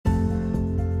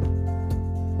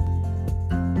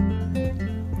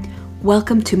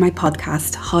Welcome to my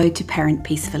podcast, How to Parent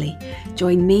Peacefully.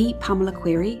 Join me, Pamela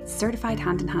Query, certified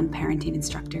hand-in-hand parenting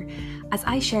instructor, as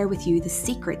I share with you the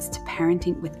secrets to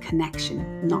parenting with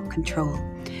connection, not control.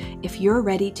 If you're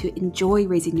ready to enjoy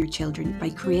raising your children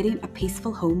by creating a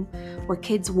peaceful home where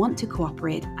kids want to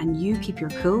cooperate and you keep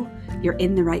your cool, you're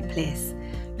in the right place.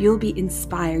 You'll be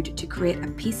inspired to create a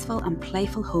peaceful and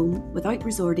playful home without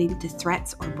resorting to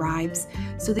threats or bribes,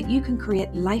 so that you can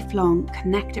create lifelong,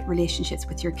 connected relationships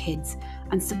with your kids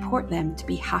and support them to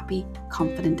be happy,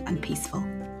 confident, and peaceful.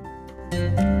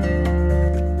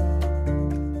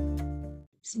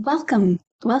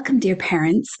 Welcome, dear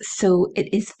parents. So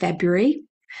it is February,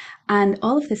 and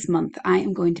all of this month I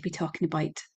am going to be talking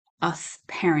about us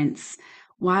parents,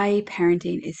 why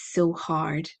parenting is so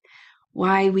hard,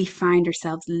 why we find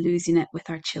ourselves losing it with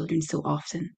our children so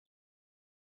often.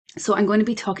 So I'm going to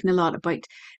be talking a lot about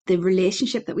the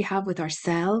relationship that we have with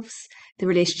ourselves, the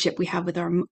relationship we have with our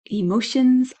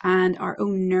emotions and our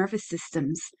own nervous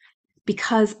systems,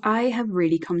 because I have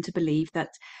really come to believe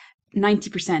that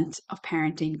 90% of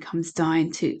parenting comes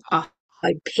down to how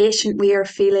patient we are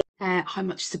feeling, how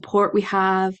much support we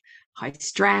have, how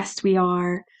stressed we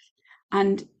are.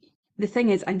 And the thing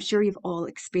is, I'm sure you've all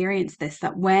experienced this,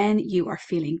 that when you are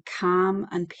feeling calm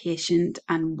and patient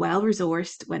and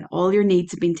well-resourced, when all your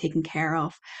needs have been taken care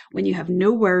of, when you have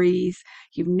no worries,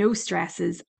 you've no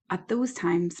stresses, at those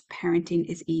times, parenting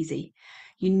is easy.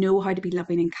 You know how to be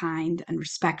loving and kind and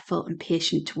respectful and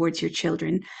patient towards your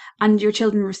children. And your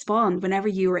children respond. Whenever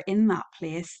you are in that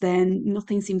place, then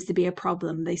nothing seems to be a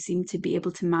problem. They seem to be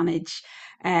able to manage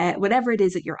whatever it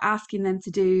is that you're asking them to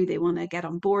do. They want to get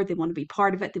on board. They want to be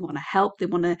part of it. They want to help. They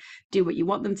want to do what you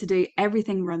want them to do.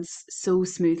 Everything runs so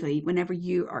smoothly whenever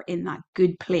you are in that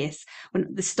good place, when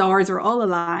the stars are all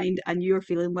aligned and you're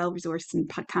feeling well-resourced and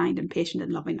kind and patient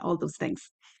and loving, all those things.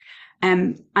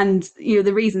 And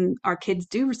the reason our kids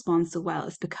do respond so well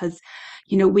is because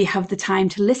we have the time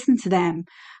to listen to them,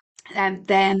 and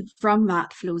then from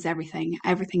that flows everything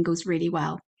goes really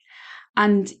well.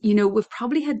 And we've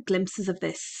probably had glimpses of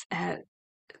this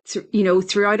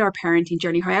throughout our parenting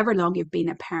journey. However long you've been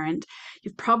a parent,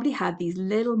 you've probably had these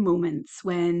little moments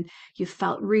when you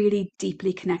felt really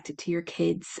deeply connected to your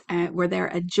kids, where they're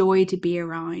a joy to be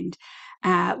around,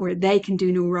 where they can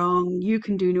do no wrong, you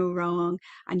can do no wrong,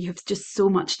 and you have just so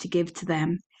much to give to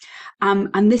them.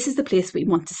 And this is the place we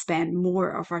want to spend more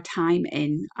of our time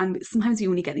in. And sometimes you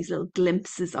only get these little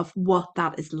glimpses of what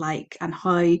that is like and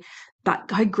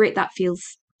how great that feels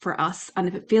for us. And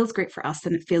if it feels great for us,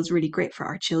 then it feels really great for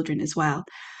our children as well.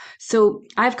 So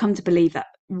I've come to believe that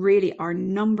really our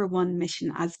number one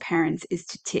mission as parents is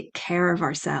to take care of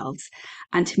ourselves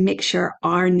and to make sure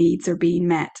our needs are being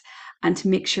met, and to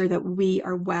make sure that we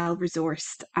are well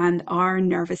resourced and our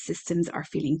nervous systems are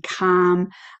feeling calm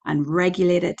and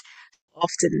regulated.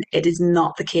 Often it is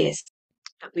not the case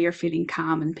that we are feeling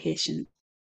calm and patient.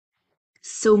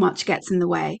 So much gets in the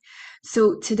way.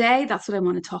 So today, that's what I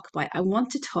want to talk about. I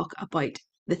want to talk about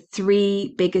the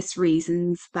three biggest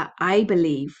reasons that I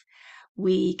believe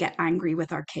we get angry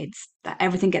with our kids, that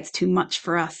everything gets too much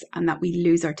for us, and that we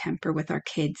lose our temper with our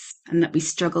kids, and that we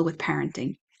struggle with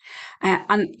parenting.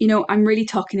 I'm really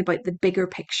talking about the bigger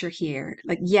picture here.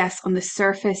 Like, yes, on the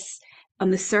surface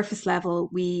level,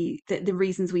 the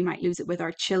reasons we might lose it with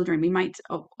our children, we might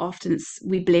often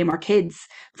we blame our kids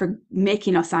for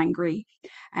making us angry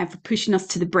and for pushing us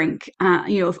to the brink.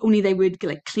 If only they would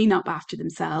like clean up after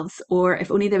themselves, or if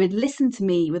only they would listen to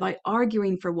me without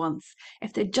arguing for once.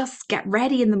 If they just get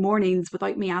ready in the mornings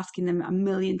without me asking them a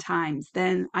million times,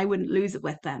 then I wouldn't lose it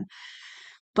with them.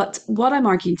 But what I'm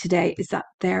arguing today is that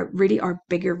there really are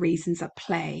bigger reasons at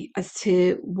play as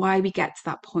to why we get to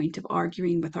that point of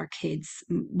arguing with our kids,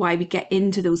 why we get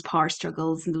into those power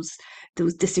struggles and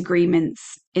those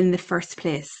disagreements in the first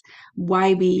place,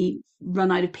 why we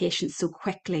run out of patience so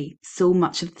quickly, so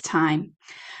much of the time.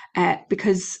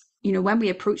 Because when we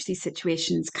approach these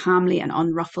situations calmly and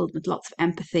unruffled with lots of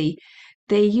empathy,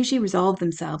 they usually resolve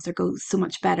themselves or go so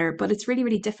much better. But it's really,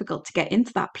 really difficult to get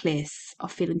into that place of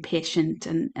feeling patient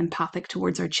and empathic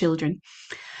towards our children.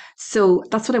 So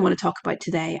that's what I want to talk about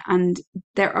today. And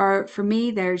for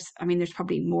me, there's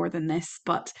probably more than this,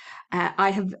 but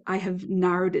I have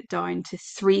narrowed it down to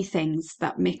three things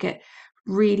that make it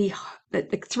really,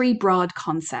 the three broad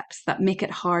concepts that make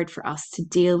it hard for us to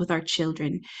deal with our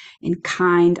children in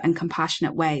kind and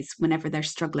compassionate ways whenever they're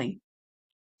struggling.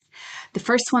 The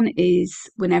first one is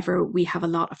whenever we have a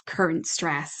lot of current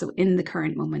stress. So in the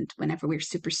current moment, whenever we're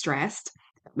super stressed,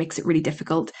 that makes it really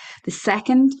difficult. The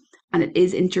second, and it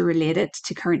is interrelated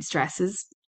to current stresses,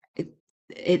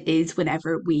 it is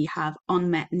whenever we have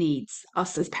unmet needs,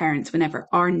 us as parents, whenever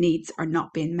our needs are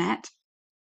not being met.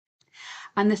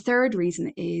 And the third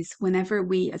reason is whenever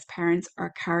we as parents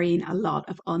are carrying a lot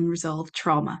of unresolved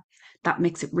trauma. That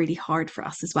makes it really hard for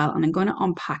us as well. And I'm going to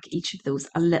unpack each of those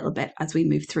a little bit as we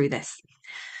move through this.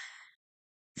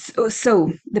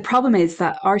 So the problem is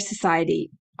that our society,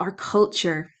 our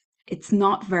culture, it's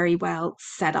not very well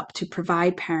set up to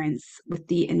provide parents with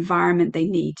the environment they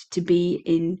need to be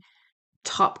in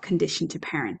top condition to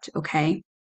parent. Okay.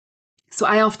 So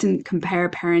I often compare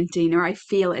parenting, or I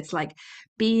feel it's like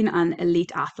being an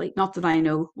elite athlete. Not that I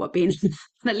know what being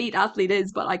an elite athlete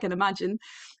is, but I can imagine.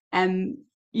 Um,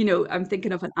 I'm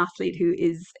thinking of an athlete who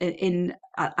is in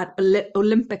at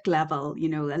Olympic level,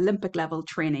 Olympic level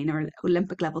training or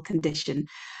Olympic level condition,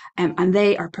 and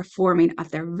they are performing at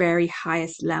their very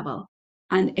highest level.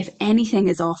 And if anything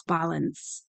is off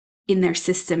balance in their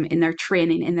system, in their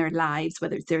training, in their lives,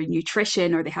 whether it's their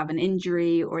nutrition or they have an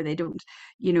injury or they don't,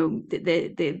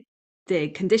 the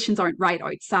conditions aren't right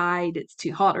outside, it's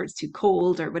too hot or it's too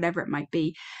cold or whatever it might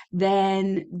be,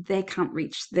 then they can't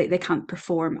they can't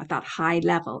perform at that high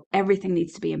level. Everything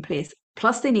needs to be in place.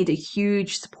 Plus, they need a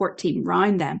huge support team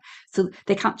around them. So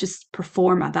they can't just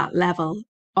perform at that level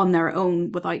on their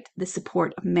own without the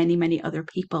support of many, many other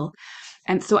people.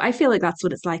 And so I feel like that's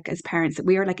what it's like as parents, that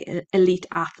we are like elite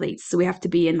athletes. So we have to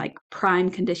be in like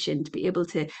prime condition to be able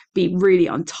to be really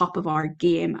on top of our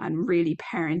game and really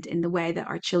parent in the way that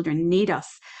our children need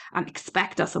us and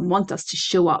expect us and want us to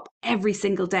show up every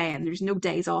single day. And there's no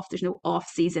days off, there's no off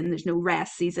season, there's no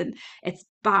rest season. It's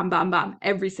bam, bam, bam.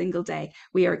 Every single day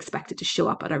we are expected to show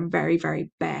up at our very, very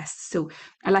best. So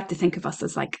I like to think of us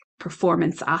as like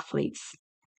performance athletes.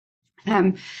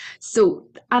 Um,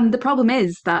 and the problem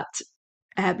is that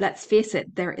let's face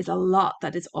it, there is a lot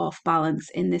that is off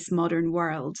balance in this modern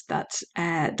world that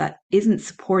isn't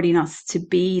supporting us to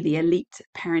be the elite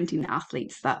parenting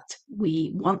athletes that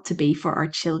we want to be for our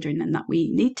children and that we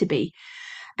need to be.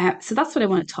 So that's what I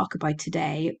want to talk about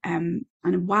today, and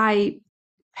why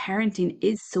parenting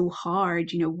is so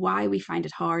hard. Why we find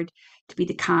it hard to be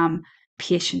the calm,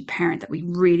 patient parent that we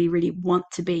really, really want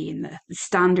to be, and the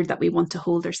standard that we want to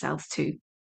hold ourselves to,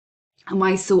 and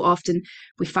why so often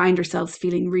we find ourselves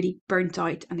feeling really burnt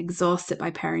out and exhausted by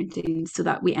parenting, so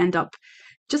that we end up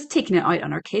just taking it out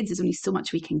on our kids. There's only so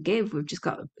much we can give. We've just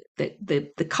got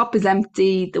the cup is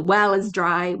empty, the well is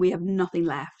dry, we have nothing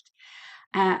left.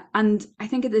 And I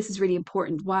think this is really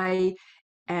important. Why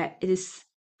it is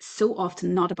so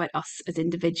often not about us as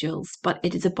individuals, but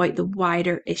it is about the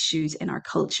wider issues in our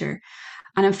culture.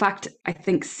 And in fact, I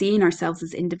think seeing ourselves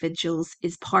as individuals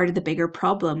is part of the bigger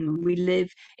problem. We live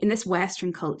in this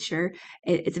Western culture.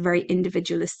 It's a very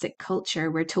individualistic culture.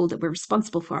 We're told that we're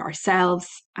responsible for ourselves,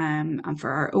 and for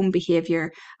our own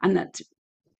behavior, and that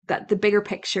the bigger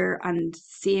picture and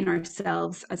seeing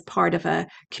ourselves as part of a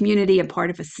community and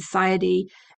part of a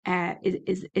society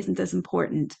isn't as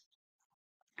important.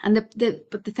 And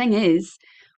but the thing is,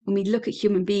 when we look at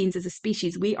human beings as a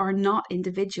species, we are not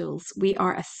individuals. We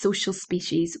are a social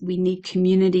species. We need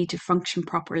community to function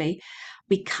properly.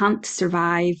 We can't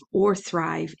survive or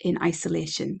thrive in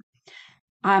isolation.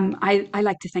 I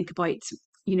like to think about,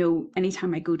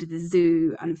 anytime I go to the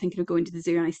zoo and I'm thinking of going to the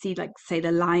zoo and I see, like, say,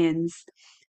 the lions,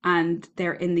 and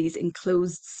they're in these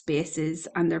enclosed spaces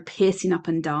and they're pacing up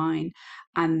and down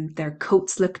and their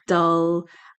coats look dull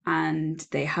and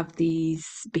they have these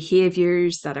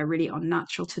behaviors that are really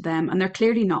unnatural to them and they're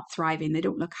clearly not thriving. They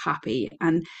don't look happy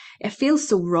and it feels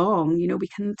so wrong. We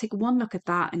can take one look at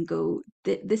that and go,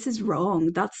 this is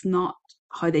wrong. That's not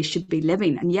how they should be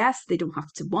living. And yes, they don't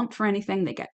have to want for anything.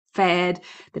 They get fed,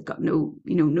 they've got no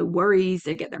worries,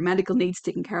 they get their medical needs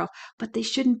taken care of, but they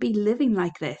shouldn't be living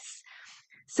like this.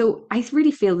 So I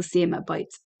really feel the same about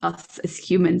us as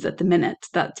humans at the minute,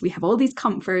 that we have all these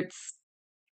comforts,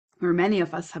 or many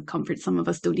of us have comforts, some of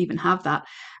us don't even have that.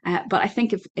 But I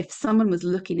think if someone was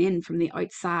looking in from the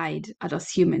outside at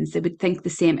us humans, they would think the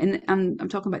same. And I'm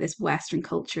talking about this Western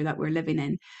culture that we're living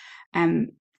in,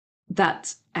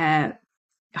 that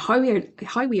how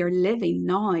we are living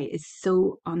now is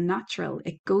so unnatural.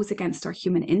 It goes against our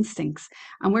human instincts,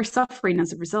 and we're suffering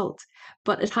as a result.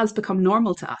 But it has become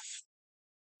normal to us.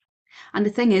 And the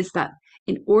thing is that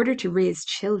in order to raise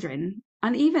children,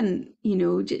 and even,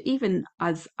 even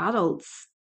as adults,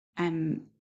 um,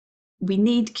 we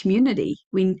need community.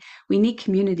 We need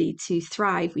community to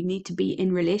thrive. We need to be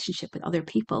in relationship with other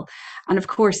people. And of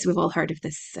course, we've all heard of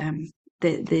this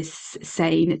this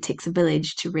saying, it takes a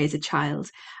village to raise a child.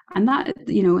 And that,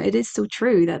 it is so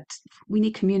true that we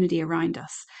need community around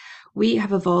us. We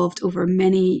have evolved over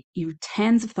many,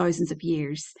 tens of thousands of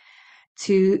years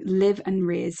to live and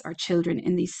raise our children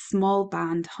in these small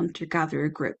band hunter-gatherer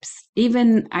groups.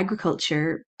 Even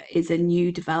agriculture is a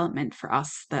new development for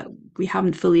us that we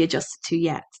haven't fully adjusted to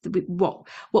yet.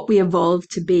 What we evolved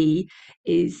to be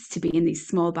is to be in these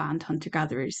small band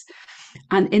hunter-gatherers.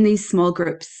 And in these small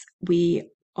groups, we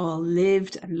all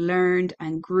lived and learned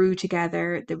and grew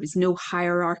together. There was no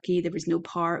hierarchy, there was no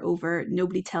power over,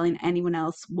 nobody telling anyone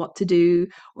else what to do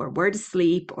or where to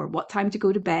sleep or what time to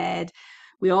go to bed.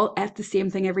 We all ate the same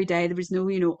thing every day. There was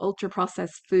no, ultra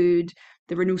processed food.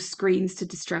 There were no screens to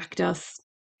distract us.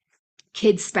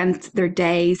 Kids spent their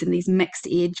days in these mixed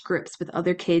age groups with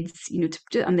other kids,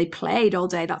 and they played all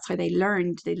day. That's how they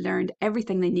learned. They learned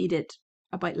everything they needed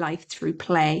about life through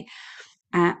play.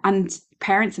 And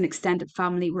parents and extended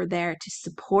family were there to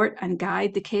support and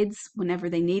guide the kids whenever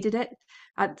they needed it.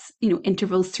 At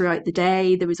intervals throughout the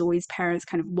day, there was always parents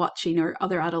kind of watching or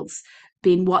other adults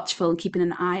being watchful and keeping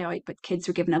an eye out. But kids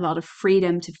were given a lot of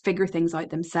freedom to figure things out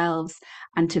themselves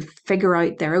and to figure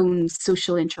out their own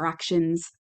social interactions.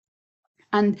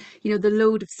 And the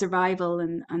load of survival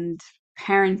and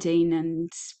parenting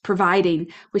and providing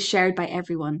was shared by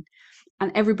everyone,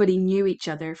 and everybody knew each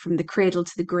other from the cradle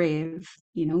to the grave,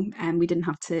 and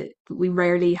we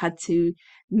rarely had to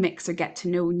mix or get to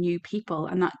know new people.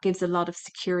 And that gives a lot of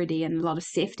security and a lot of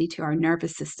safety to our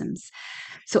nervous systems.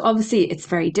 So obviously it's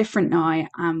very different now,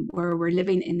 where we're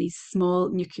living in these small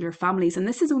nuclear families. And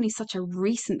this is only such a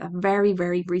very,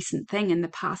 very recent thing in the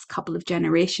past couple of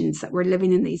generations, that we're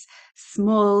living in these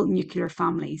small nuclear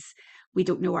families. We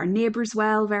don't know our neighbours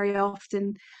well very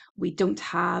often.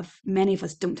 Many of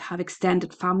us don't have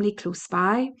extended family close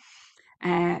by.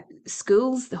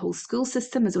 The whole school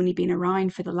system has only been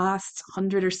around for the last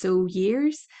 100 or so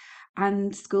years.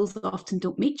 And schools often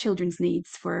don't meet children's needs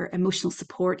for emotional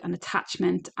support and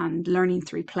attachment and learning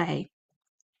through play.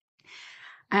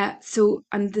 And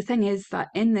the thing is that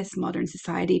in this modern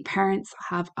society, parents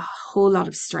have a whole lot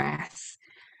of stress.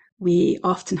 We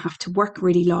often have to work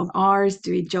really long hours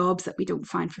doing jobs that we don't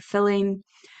find fulfilling.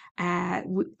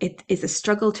 It is a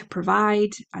struggle to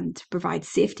provide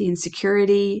safety and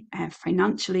security,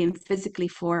 financially and physically,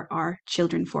 for our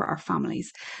children, for our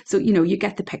families. So, you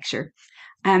get the picture.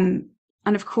 And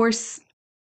of course,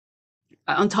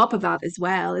 on top of that as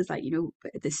well is that,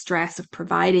 the stress of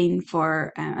providing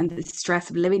for, and the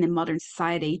stress of living in modern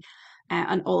society,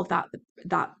 and all of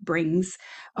that brings.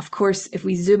 Of course, if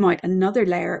we zoom out another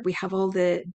layer, we have all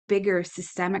the bigger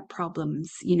systemic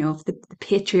problems, of the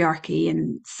patriarchy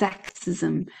and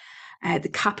sexism, the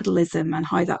capitalism and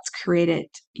how that's created,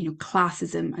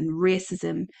 classism and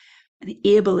racism and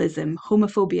ableism,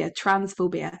 homophobia,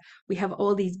 transphobia. We have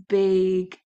all these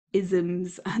big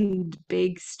isms and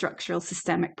big structural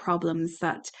systemic problems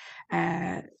that's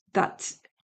about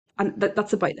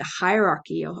the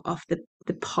hierarchy of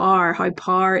the power, how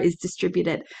power is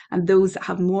distributed, and those that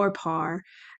have more power.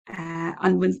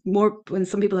 And when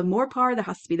some people have more power, there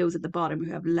has to be those at the bottom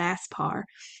who have less power,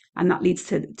 and that leads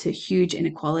to huge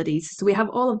inequalities. So we have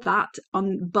all of that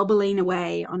bubbling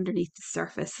away underneath the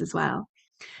surface as well.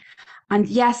 And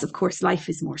yes, of course, life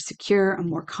is more secure and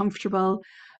more comfortable,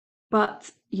 but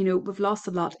we've lost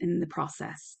a lot in the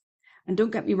process. And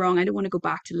don't get me wrong, I don't want to go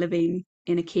back to living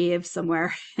in a cave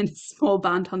somewhere in a small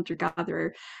band hunter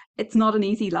gatherer. It's not an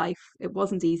easy life. It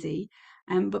wasn't easy.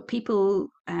 But people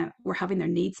were having their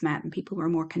needs met, and people were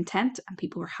more content, and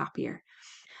people were happier.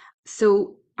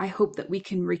 So I hope that we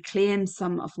can reclaim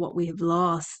some of what we have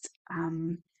lost.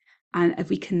 And if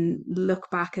we can look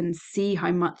back and see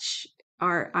how much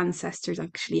our ancestors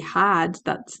actually had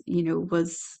that,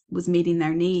 was meeting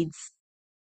their needs.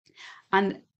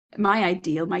 And my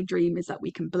dream is that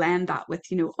we can blend that with,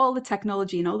 all the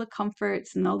technology and all the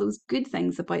comforts and all those good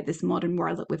things about this modern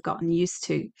world that we've gotten used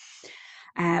to.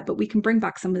 But we can bring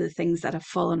back some of the things that have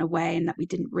fallen away and that we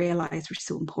didn't realize were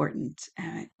so important,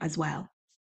 as well.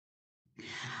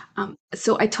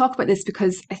 So I talk about this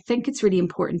because I think it's really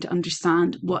important to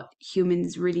understand what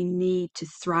humans really need to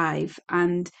thrive,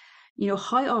 and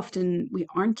how often we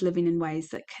aren't living in ways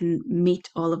that can meet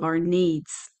all of our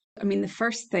needs. I mean, the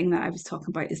first thing that I was talking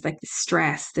about is like the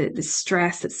stress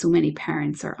that so many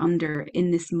parents are under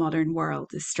in this modern world,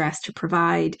 the stress to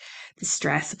provide, the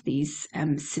stress of these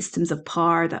systems of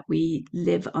power that we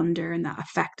live under and that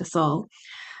affect us all.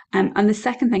 And the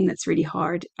second thing that's really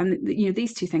hard, and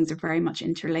these two things are very much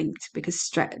interlinked, because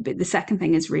the second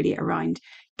thing is really around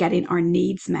getting our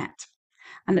needs met,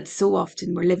 and that so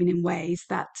often we're living in ways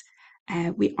that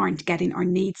we aren't getting our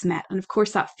needs met, and of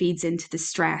course that feeds into the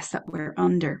stress that we're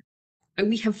under. And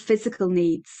we have physical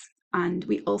needs, and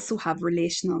we also have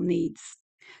relational needs.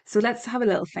 So let's have a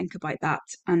little think about that.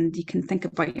 And you can think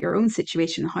about your own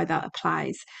situation and how that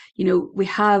applies. We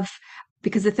have,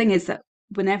 because the thing is that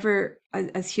whenever,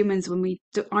 as humans, when we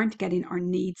aren't getting our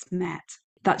needs met,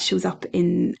 that shows up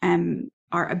in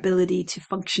our ability to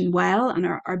function well and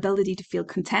our ability to feel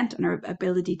content and our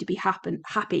ability to be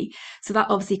happy. So that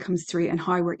obviously comes through in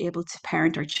how we're able to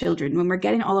parent our children. When we're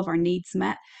getting all of our needs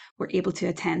met, we're able to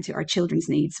attend to our children's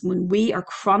needs. When we are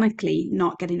chronically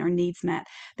not getting our needs met,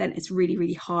 then it's really,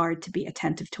 really hard to be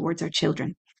attentive towards our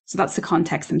children. So that's the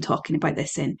context I'm talking about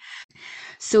this in.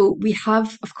 So we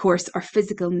have, of course, our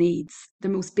physical needs, the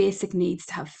most basic needs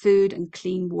to have food and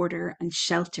clean water and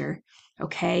shelter.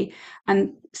 Okay.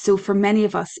 And so for many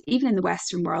of us, even in the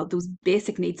Western world, those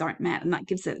basic needs aren't met. And that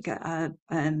gives it a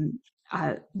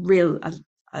real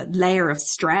a layer of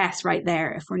stress right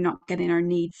there if we're not getting our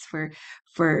needs for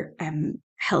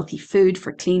healthy food,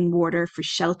 for clean water, for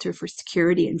shelter, for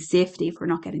security and safety, if we're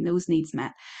not getting those needs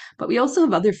met. But we also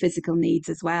have other physical needs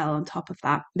as well on top of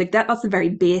that. Like that's a very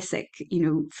basic,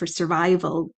 for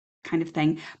survival kind of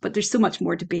thing. But there's so much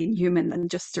more to being human than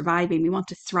just surviving. We want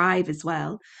to thrive as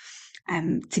well,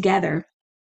 together.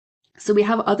 So we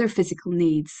have other physical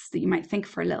needs that you might think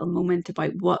for a little moment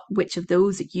about which of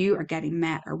those that you are getting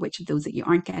met or which of those that you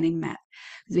aren't getting met.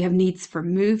 Because we have needs for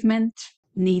movement,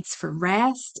 needs for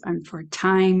rest and for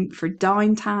time, for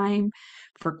downtime,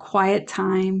 for quiet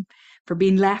time, for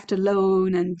being left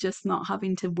alone and just not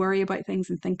having to worry about things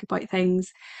and think about things.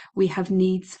 We have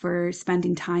needs for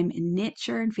spending time in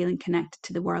nature and feeling connected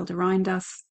to the world around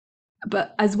us.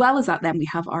 But as well as that, then we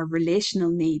have our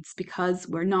relational needs because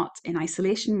we're not in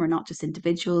isolation. We're not just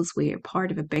individuals. We are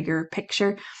part of a bigger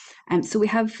picture. And so we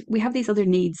have these other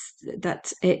needs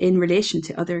that in relation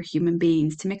to other human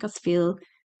beings to make us feel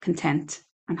content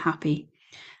and happy.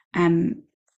 Um,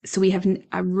 so we have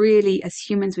a really, as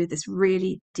humans, we have this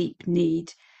really deep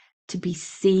need to be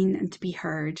seen and to be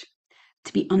heard,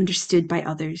 to be understood by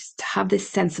others, to have this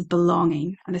sense of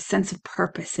belonging and a sense of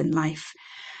purpose in life.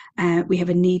 We have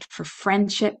a need for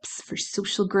friendships, for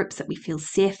social groups that we feel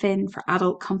safe in, for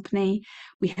adult company.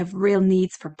 We have real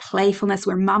needs for playfulness.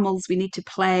 We're mammals, we need to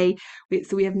play.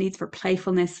 So we have needs for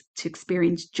playfulness, to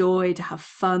experience joy, to have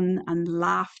fun and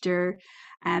laughter.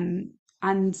 And,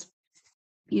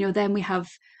 then we have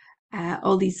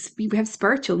all these, we have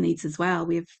spiritual needs as well.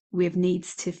 We have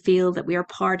needs to feel that we are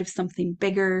part of something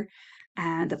bigger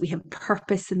and that we have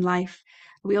purpose in life.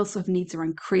 We also have needs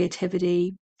around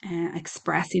creativity,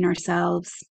 expressing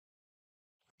ourselves,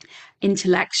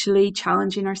 intellectually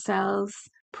challenging ourselves,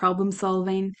 problem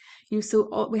solving.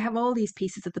 So we have all these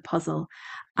pieces of the puzzle.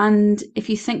 And if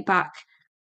you think back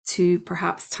to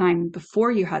perhaps time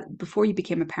before you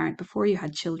became a parent, before you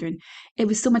had children, it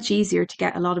was so much easier to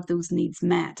get a lot of those needs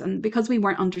met. And because we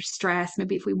weren't under stress,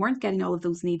 maybe if we weren't getting all of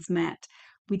those needs met,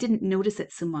 we didn't notice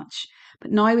it so much.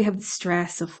 But now we have the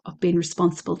stress of being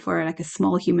responsible for like a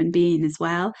small human being as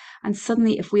well. And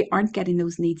suddenly, if we aren't getting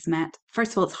those needs met,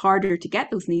 first of all, it's harder to get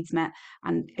those needs met.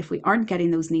 And if we aren't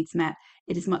getting those needs met,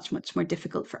 it is much, much more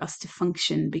difficult for us to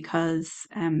function because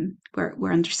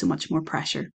we're under so much more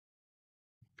pressure.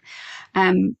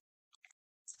 Um,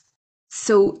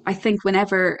 so I think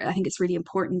it's really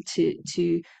important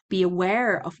to be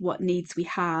aware of what needs we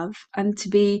have and to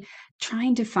be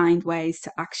trying to find ways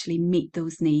to actually meet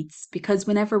those needs. Because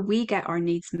whenever we get our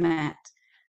needs met,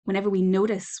 whenever we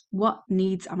notice what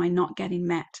needs am I not getting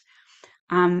met,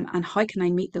 and how can I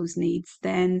meet those needs,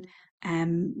 then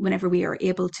whenever we are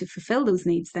able to fulfill those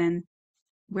needs, then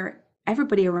where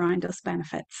everybody around us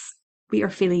benefits. We are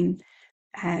feeling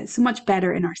so much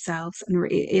better in ourselves and we're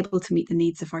able to meet the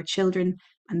needs of our children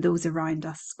and those around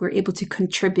us. We're able to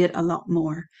contribute a lot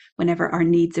more whenever our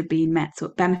needs are being met. So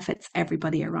it benefits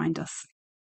everybody around us.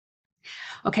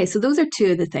 Okay, so those are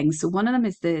two of the things. So one of them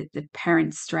is the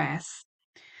parent stress,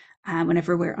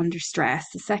 whenever we're under stress.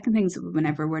 The second thing is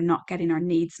whenever we're not getting our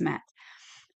needs met.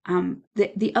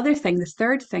 The other thing, the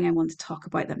third thing I want to talk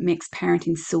about that makes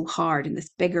parenting so hard in this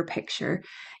bigger picture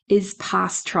is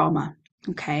past trauma.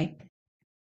 Okay.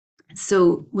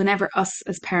 So, whenever us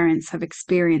as parents have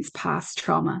experienced past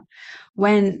trauma,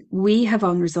 when we have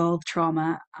unresolved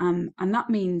trauma, and that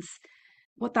means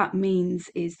what that means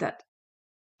is that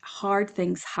hard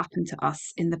things happen to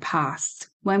us in the past,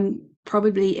 when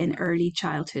probably in early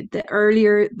childhood, the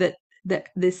earlier,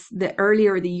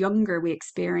 the younger we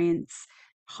experience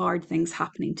hard things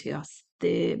happening to us,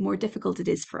 the more difficult it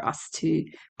is for us to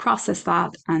process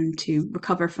that and to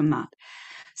recover from that.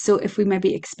 So if we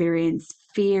maybe experience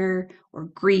fear or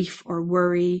grief or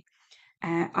worry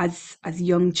as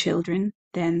young children,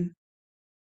 then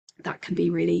that can be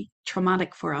really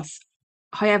traumatic for us.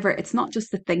 However, it's not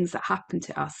just the things that happen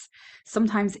to us.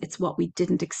 Sometimes it's what we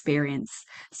didn't experience.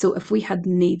 So if we had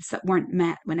needs that weren't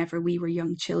met whenever we were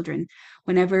young children,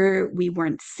 whenever we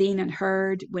weren't seen and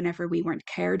heard, whenever we weren't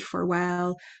cared for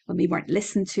well, when we weren't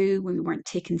listened to, when we weren't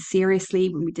taken seriously,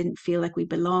 when we didn't feel like we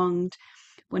belonged,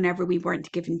 whenever we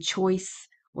weren't given choice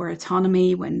or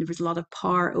autonomy, when there was a lot of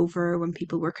power over, when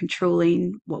people were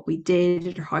controlling what we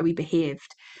did or how we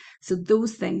behaved. So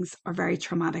those things are very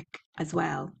traumatic as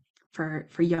well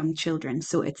for young children.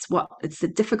 So it's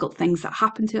the difficult things that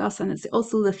happen to us, and it's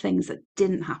also the things that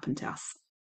didn't happen to us.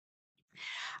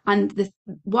 And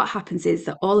what happens is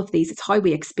that all of these, it's how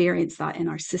we experience that in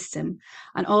our system.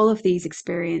 And all of these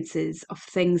experiences of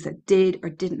things that did or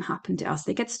didn't happen to us,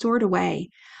 they get stored away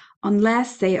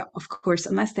unless they, of course,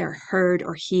 unless they're heard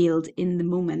or healed in the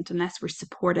moment, unless we're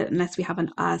supported, unless we have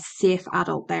a safe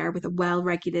adult there with a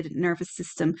well-regulated nervous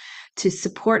system to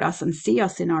support us and see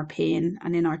us in our pain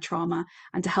and in our trauma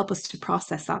and to help us to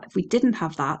process that. If we didn't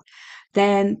have that,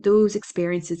 then those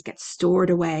experiences get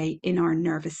stored away in our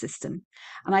nervous system.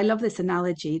 And I love this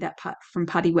analogy that from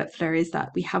Paddy Whitfler is that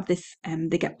we have this,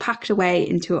 they get packed away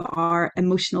into our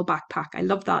emotional backpack. I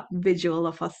love that visual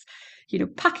of us,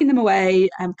 packing them away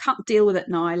and can't deal with it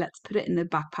now. Let's put it in the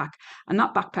backpack. And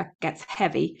that backpack gets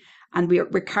heavy and we're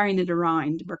carrying it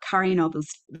around. We're carrying all those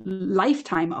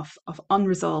lifetime of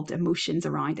unresolved emotions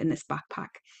around in this backpack.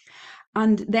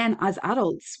 And then as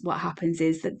adults, what happens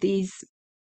is that these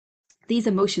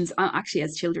emotions, actually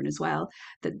as children as well,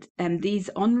 that these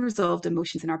unresolved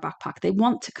emotions in our backpack, they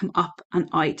want to come up and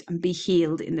out and be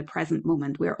healed in the present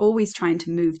moment. We're always trying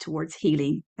to move towards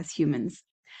healing as humans.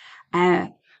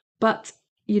 But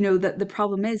that the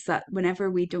problem is that whenever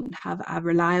we don't have a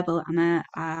reliable and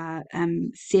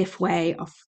a safe way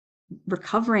of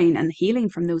recovering and healing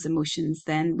from those emotions,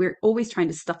 then we're always trying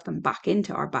to stuff them back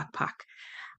into our backpack.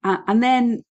 And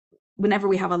then whenever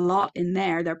we have a lot in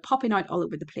there, they're popping out all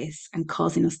over the place and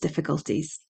causing us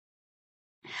difficulties.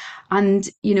 And,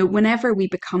 whenever we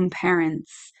become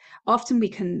parents, often we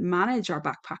can manage our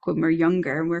backpack when we're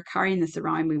younger and we're carrying this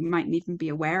around. We mightn't even be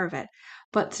aware of it.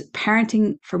 But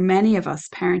parenting, for many of us,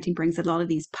 parenting brings a lot of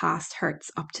these past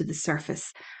hurts up to the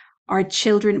surface. Our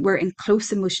children, we're in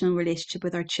close emotional relationship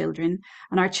with our children,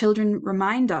 and our children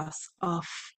remind us of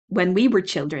when we were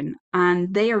children,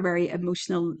 and they are very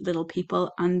emotional little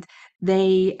people, and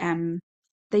they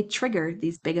trigger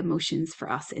these big emotions for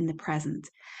us in the present.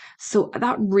 So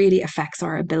that really affects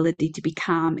our ability to be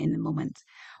calm in the moment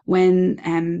when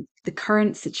the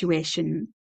current situation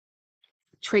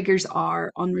triggers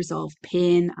our unresolved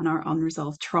pain and our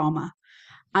unresolved trauma.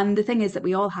 And the thing is that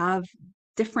we all have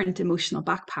different emotional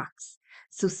backpacks.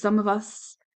 So some of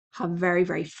us have very,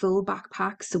 very full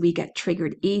backpacks. So we get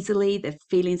triggered easily. The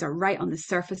feelings are right on the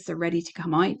surface, they're ready to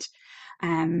come out.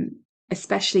 Um,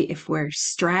 Especially if we're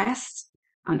stressed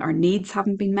and our needs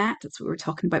haven't been met. That's what we were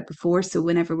talking about before. So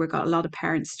whenever we've got a lot of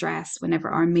parent stress, whenever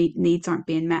our needs aren't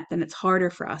being met, then it's harder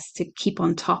for us to keep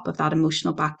on top of that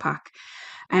emotional backpack.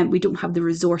 And we don't have the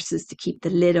resources to keep the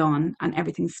lid on and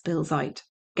everything spills out,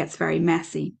 gets very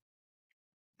messy.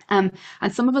 And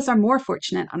some of us are more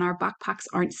fortunate and our backpacks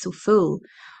aren't so full,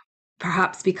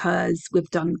 perhaps because we've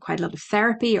done quite a lot of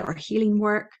therapy or healing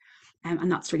work.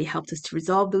 And that's really helped us to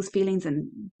resolve those feelings and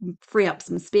free up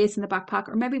some space in the backpack.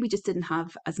 Or maybe we just didn't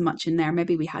have as much in there.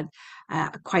 Maybe we had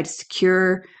quite a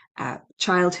secure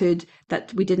childhood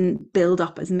that we didn't build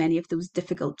up as many of those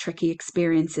difficult, tricky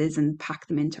experiences and pack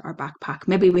them into our backpack.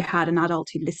 Maybe we had an adult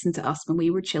who listened to us when we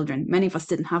were children. Many of us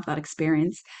didn't have that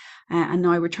experience. And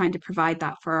now we're trying to provide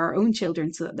that for our own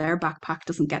children so that their backpack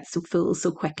doesn't get so full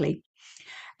so quickly.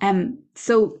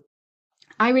 So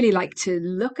I really like to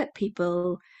look at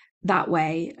people that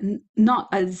way, not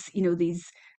as, these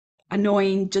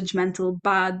annoying, judgmental,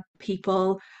 bad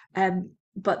people,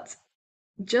 but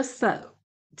just that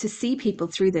to see people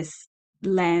through this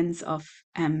lens of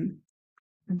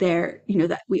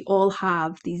that we all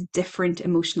have these different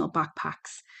emotional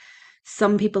backpacks.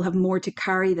 Some people have more to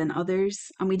carry than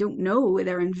others, and we don't know.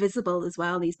 They're invisible as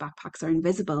well. These backpacks are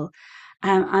invisible.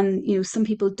 And, some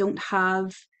people don't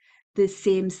have the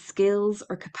same skills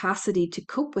or capacity to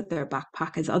cope with their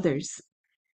backpack as others.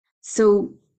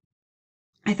 So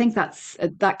I think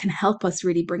that can help us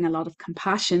really bring a lot of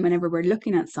compassion whenever we're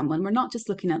looking at someone. We're not just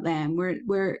looking at them.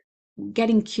 We're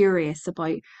getting curious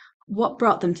about what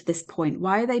brought them to this point.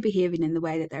 Why are they behaving in the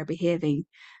way that they're behaving?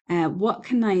 What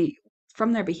can I,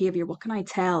 from their behavior, what can I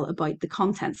tell about the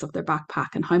contents of their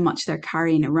backpack and how much they're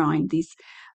carrying around these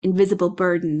invisible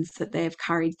burdens that they have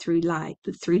carried through life,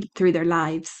 through their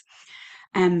lives.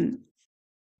 Um,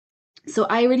 so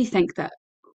I really think that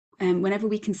whenever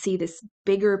we can see this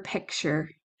bigger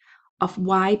picture of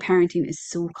why parenting is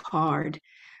so hard,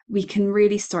 we can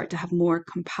really start to have more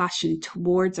compassion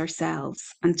towards ourselves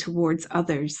and towards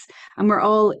others. And we're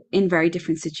all in very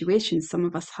different situations. Some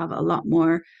of us have a lot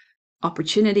more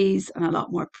opportunities and a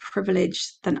lot more privilege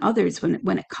than others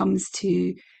when it comes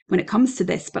to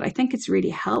this. But I think it's really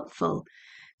helpful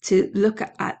to look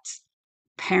at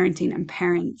parenting and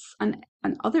parents and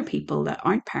other people that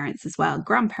aren't parents as well,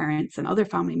 grandparents and other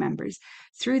family members,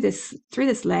 through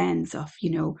this lens of, you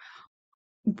know,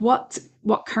 what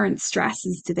current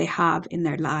stresses do they have in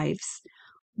their lives,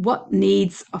 what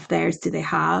needs of theirs do they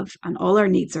have, and all our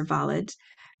needs are valid,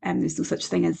 and there's no such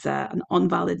thing as an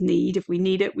unvalid need. If we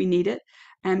need it, we need it.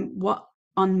 And what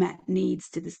unmet needs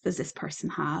does this person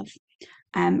have,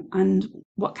 and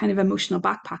what kind of emotional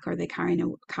backpack are they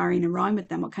carrying around with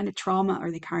them? What kind of trauma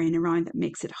are they carrying around that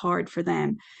makes it hard for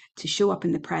them to show up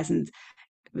in the present?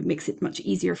 It makes it much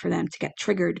easier for them to get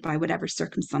triggered by whatever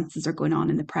circumstances are going on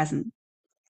in the present.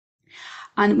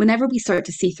 And whenever we start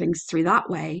to see things through that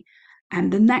way,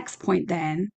 and the next point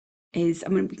then is, I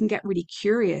mean, we can get really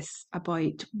curious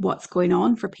about what's going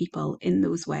on for people in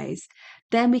those ways.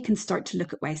 Then we can start to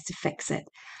look at ways to fix it,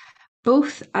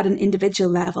 both at an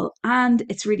individual level, and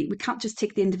it's really, we can't just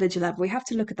take the individual level, we have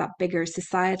to look at that bigger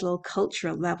societal,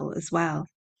 cultural level as well.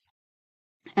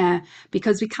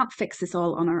 Because we can't fix this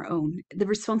all on our own. The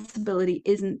responsibility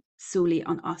isn't solely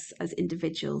on us as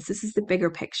individuals. This is the bigger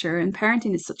picture, and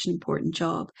parenting is such an important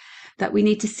job that we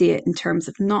need to see it in terms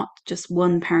of not just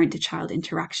one parent to child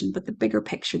interaction, but the bigger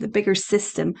picture, the bigger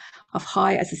system of how,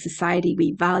 as a society,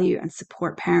 we value and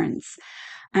support parents.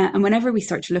 And whenever we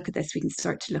start to look at this, we can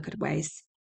start to look at ways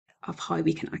of how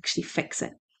we can actually fix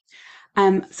it.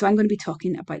 So I'm going to be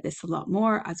talking about this a lot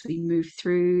more as we move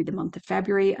through the month of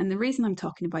February. And the reason I'm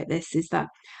talking about this is that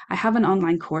I have an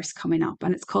online course coming up,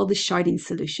 and it's called The Shouting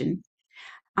Solution.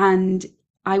 And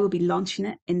I will be launching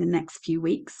it in the next few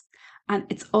weeks. And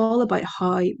it's all about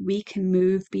how we can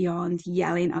move beyond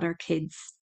yelling at our kids.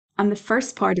 And the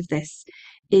first part of this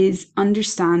is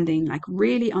understanding, like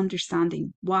really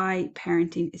understanding why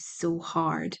parenting is so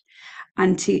hard,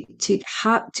 and to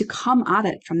come at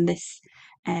it from this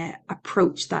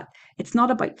approach that it's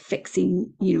not about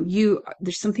fixing, you know, you,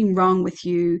 there's something wrong with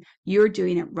you, you're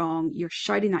doing it wrong, you're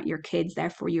shouting at your kids,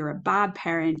 therefore you're a bad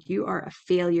parent, you are a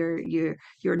failure,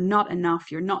 you're not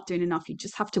enough, you're not doing enough, you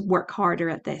just have to work harder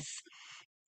at this.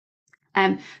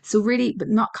 So really, but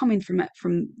not coming from it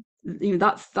from, you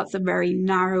know, that's a very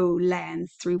narrow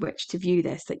lens through which to view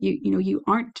this, that you know, you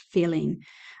aren't failing.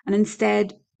 And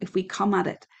instead, if we come at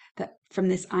it that from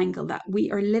this angle, that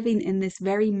we are living in this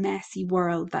very messy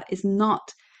world that is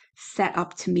not set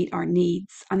up to meet our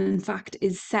needs, and in fact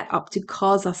is set up to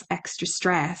cause us extra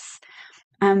stress.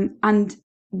 And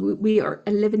we are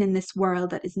living in this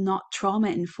world that is not trauma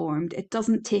informed. It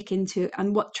doesn't take into,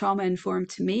 and what trauma informed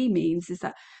to me means is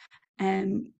that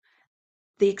um,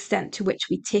 the extent to which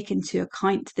we take into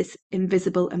account this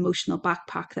invisible emotional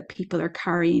backpack that people are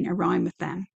carrying around with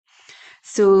them.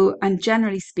 So, and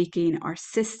generally speaking, our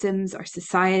systems, our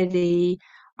society,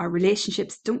 our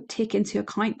relationships don't take into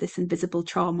account this invisible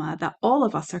trauma that all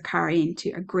of us are carrying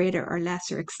to a greater or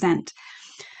lesser extent.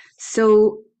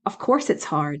 So, of course, it's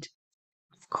hard.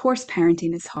 Of course,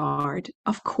 parenting is hard.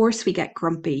 Of course, we get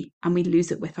grumpy and we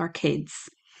lose it with our kids.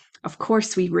 Of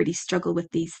course, we really struggle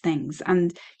with these things.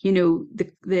 And, you know,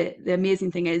 the amazing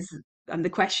thing is, and the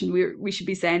question we should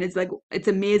be saying is, like, it's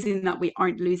amazing that we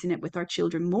aren't losing it with our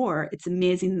children more. It's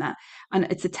amazing that, and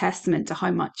it's a testament to how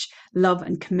much love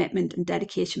and commitment and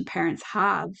dedication parents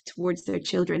have towards their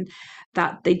children,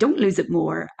 that they don't lose it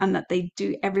more, and that they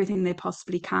do everything they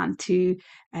possibly can to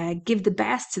give the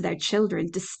best to their children,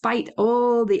 despite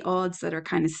all the odds that are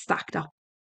kind of stacked up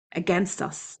against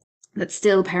us. That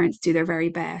still parents do their very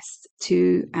best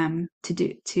to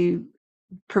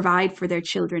provide for their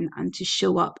children and to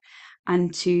show up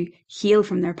and to heal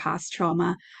from their past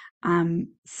trauma,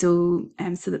 so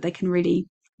that they can really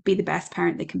be the best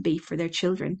parent they can be for their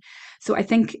children. So I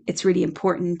think it's really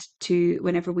important to,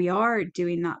 whenever we are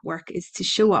doing that work, is to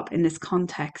show up in this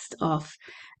context of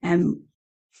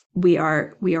we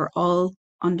are all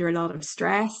under a lot of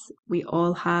stress. We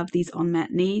all have these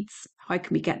unmet needs. How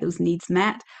can we get those needs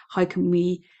met? How can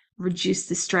we reduce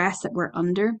the stress that we're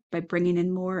under by bringing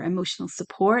in more emotional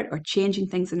support or changing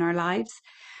things in our lives?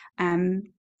 Um,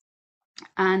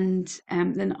 and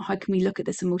then how can we look at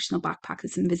this emotional backpack,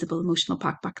 this invisible emotional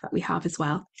backpack that we have as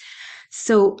well?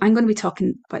 So I'm going to be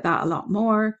talking about that a lot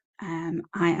more. I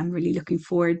am really looking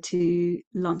forward to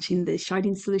launching the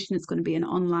Shouting Solution. It's going to be an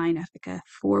online, I think a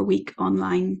 4-week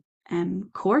online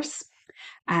course.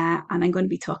 And I'm going to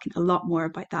be talking a lot more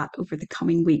about that over the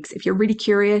coming weeks. If you're really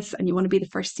curious and you want to be the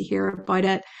first to hear about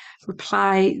it,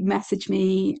 message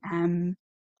me,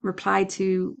 reply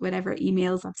to whatever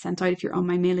emails I've sent out if you're on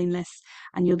my mailing list,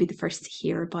 and you'll be the first to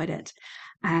hear about it.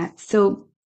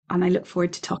 And I look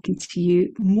forward to talking to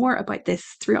you more about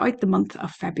this throughout the month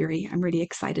of February. I'm really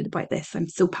excited about this. I'm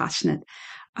so passionate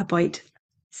about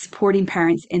supporting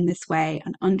parents in this way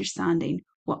and understanding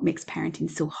what makes parenting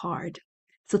so hard.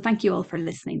 So thank you all for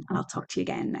listening, and I'll talk to you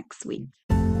again next week.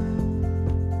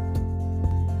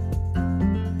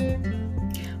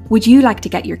 Would you like to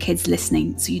get your kids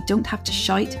listening so you don't have to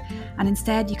shout and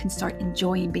instead you can start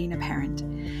enjoying being a parent?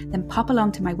 Then pop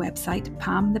along to my website,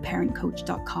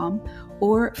 pamtheparentcoach.com,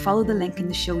 or follow the link in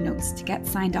the show notes to get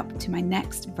signed up to my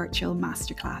next virtual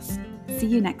masterclass. See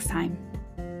you next time.